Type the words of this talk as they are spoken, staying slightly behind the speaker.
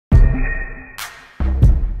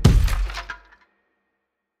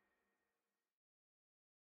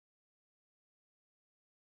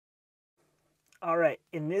All right,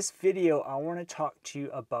 in this video, I want to talk to you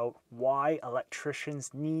about why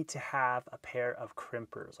electricians need to have a pair of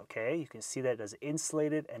crimpers, okay? You can see that as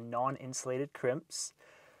insulated and non-insulated crimps.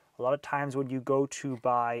 A lot of times when you go to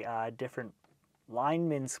buy different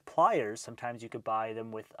linemen's pliers, sometimes you could buy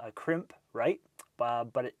them with a crimp, right?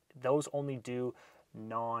 Those only do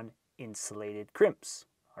non-insulated crimps,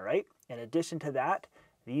 all right? In addition to that,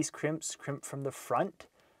 these crimps crimp from the front.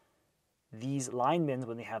 These linemen's,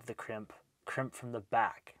 when they have the crimp from the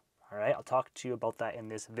back. All right, I'll talk to you about that in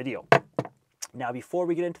this video. Now, before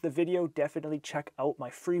we get into the video, definitely check out my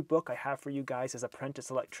free book I have for you guys as Apprentice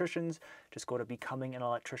Electricians. Just go to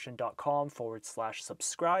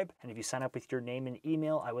becominganelectrician.com/subscribe. And if you sign up with your name and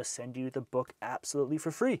email, I will send you the book absolutely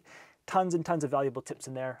for free. Tons and tons of valuable tips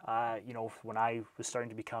in there, you know, when I was starting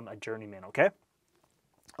to become a journeyman, okay?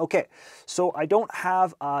 Okay, so I don't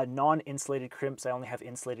have non-insulated crimps. I only have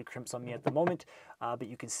insulated crimps on me at the moment, but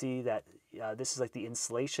you can see that this is like the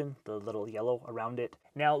insulation, the little yellow around it.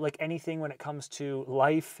 Now, like anything when it comes to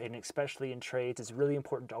life, and especially in trades, it's really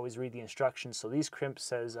important to always read the instructions. So these crimps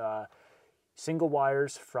says single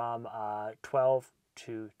wires from 12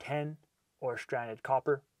 to 10 or stranded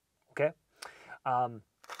copper, okay?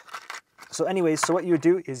 So anyways, so what you would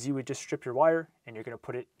do is you would just strip your wire and you're going to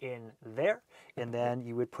put it in there, and then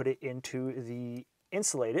you would put it into the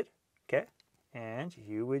insulated, okay? And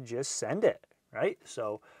you would just send it, right?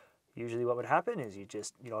 So usually what would happen is you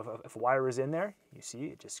just, you know, if a wire is in there, you see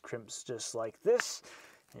it just crimps just like this,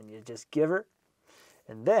 and you just give her,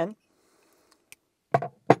 and then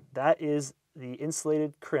that is the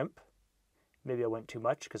insulated crimp. Maybe I went too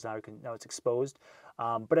much because now it's exposed.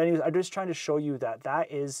 But anyways, I'm just trying to show you that that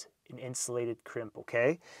is an insulated crimp,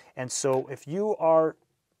 okay? And so if you are,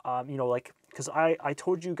 you know, like, because I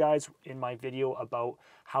told you guys in my video about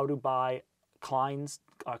how to buy Klein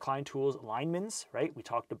Tools linemen's, right? We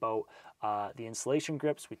talked about the insulation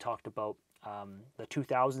grips. We talked about the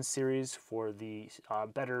 2000 series for the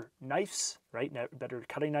better knives, right? Better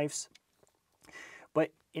cutting knives.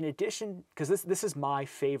 But in addition, because this is my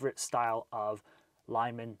favorite style of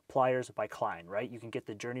lineman pliers by Klein, right? You can get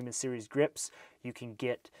the Journeyman series grips. You can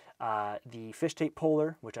get the fish tape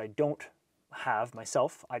puller, which I don't have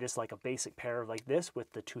myself. I just like a basic pair like this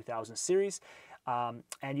with the 2000 series.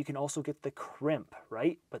 And you can also get the crimp,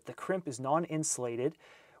 right? But the crimp is non-insulated,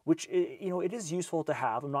 which, you know, it is useful to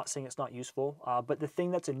have. I'm not saying it's not useful, but the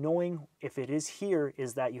thing that's annoying if it is here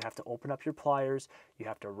is that you have to open up your pliers, you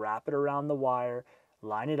have to wrap it around the wire,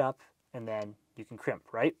 line it up, and then you can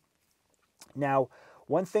crimp, right? Now,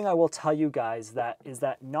 one thing I will tell you guys is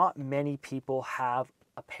that not many people have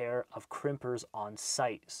a pair of crimpers on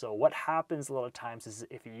site. So what happens a lot of times is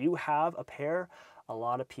if you have a pair, a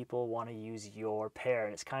lot of people want to use your pair,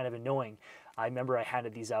 and it's kind of annoying. I remember I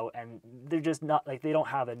handed these out and they're just not, like, they don't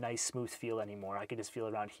have a nice smooth feel anymore. I can just feel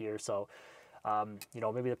around here. So, you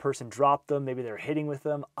know, maybe the person dropped them, maybe they're hitting with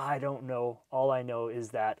them. I don't know. All I know is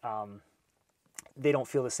that they don't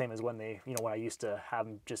feel the same as when when I used to have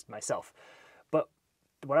them just myself. But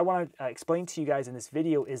what I want to explain to you guys in this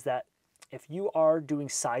video is that if you are doing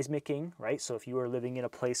seismicing, right? So if you are living in a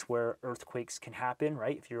place where earthquakes can happen,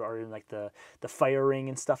 right? If you are in like the fire ring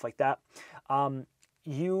and stuff like that,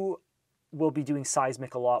 you will be doing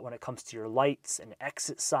seismic a lot when it comes to your lights and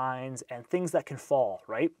exit signs and things that can fall,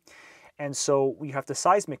 right? And so you have to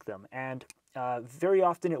seismic them, and very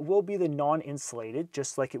often it will be the non-insulated,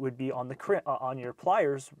 just like it would be on the on your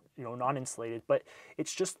pliers, you know, non-insulated. But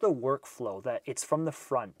it's just the workflow that it's from the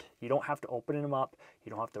front. You don't have to open them up. You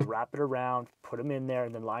don't have to wrap it around, put them in there,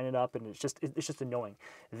 and then line it up. And it's just annoying.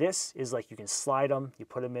 This is like you can slide them, you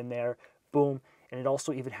put them in there, boom. And it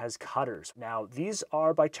also even has cutters. Now, these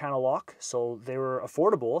are by Channel Lock, so they were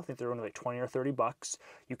affordable. I think they were only like 20 or 30 bucks.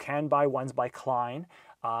 You can buy ones by Klein,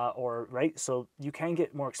 right? So you can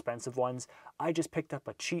get more expensive ones. I just picked up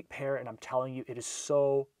a cheap pair, and I'm telling you, it is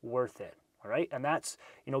so worth it. All right, and that's,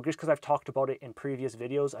 you know, just because I've talked about it in previous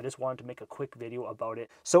videos, I just wanted to make a quick video about it.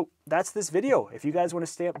 So that's this video. If you guys want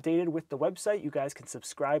to stay updated with the website, you guys can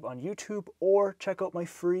subscribe on YouTube or check out my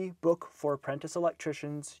free book for Apprentice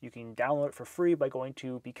Electricians. You can download it for free by going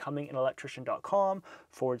to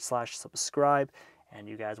becominganelectrician.com/subscribe, and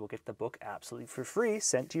you guys will get the book absolutely for free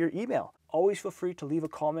sent to your email. Always feel free to leave a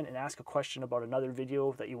comment and ask a question about another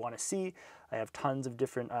video that you want to see. I have tons of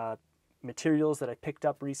different materials that I picked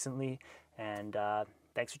up recently, and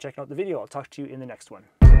thanks for checking out the video. I'll talk to you in the next one.